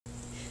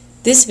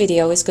This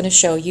video is going to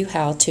show you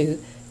how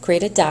to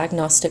create a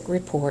diagnostic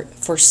report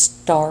for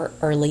STAR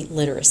Early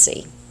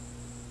Literacy.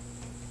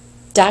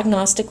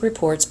 Diagnostic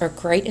reports are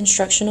great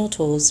instructional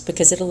tools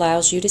because it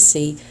allows you to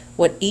see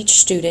what each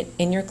student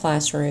in your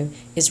classroom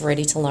is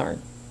ready to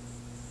learn.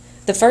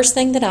 The first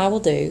thing that I will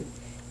do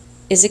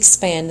is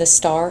expand the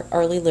STAR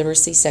Early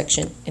Literacy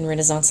section in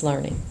Renaissance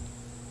Learning.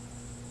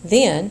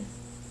 Then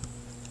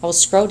I will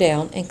scroll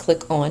down and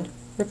click on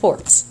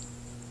Reports.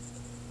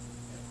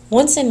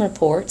 Once in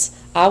Reports,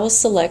 I will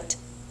select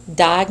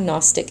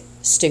Diagnostic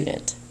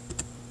Student.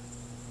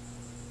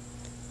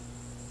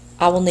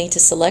 I will need to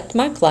select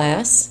my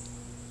class,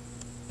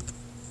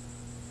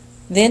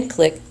 then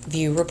click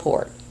View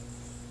Report.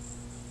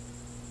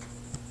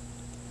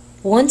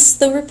 Once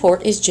the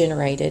report is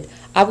generated,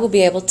 I will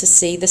be able to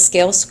see the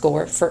scale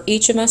score for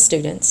each of my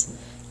students,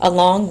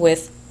 along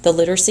with the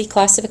literacy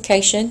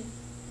classification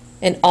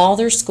and all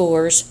their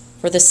scores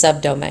for the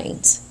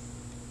subdomains.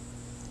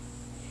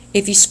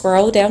 If you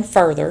scroll down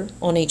further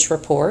on each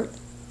report,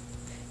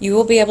 you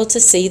will be able to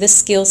see the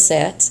skill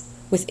sets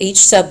with each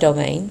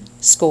subdomain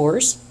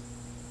scores.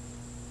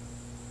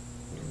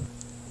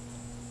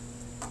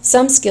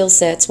 Some skill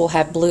sets will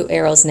have blue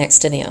arrows next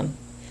to them.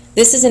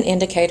 This is an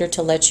indicator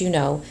to let you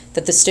know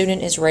that the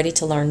student is ready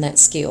to learn that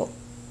skill.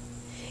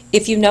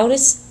 If you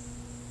notice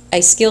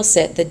a skill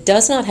set that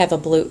does not have a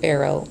blue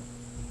arrow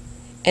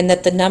and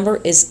that the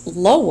number is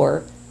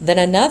lower than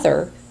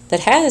another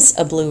that has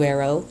a blue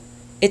arrow,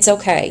 it's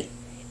okay.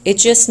 It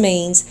just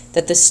means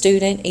that the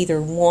student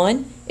either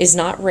 1, is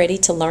not ready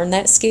to learn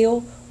that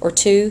skill, or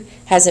 2,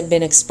 hasn't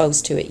been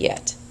exposed to it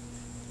yet.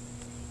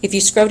 If you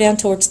scroll down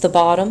towards the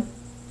bottom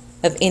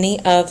of any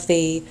of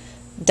the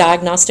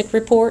diagnostic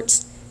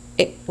reports,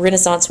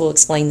 Renaissance will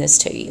explain this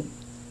to you.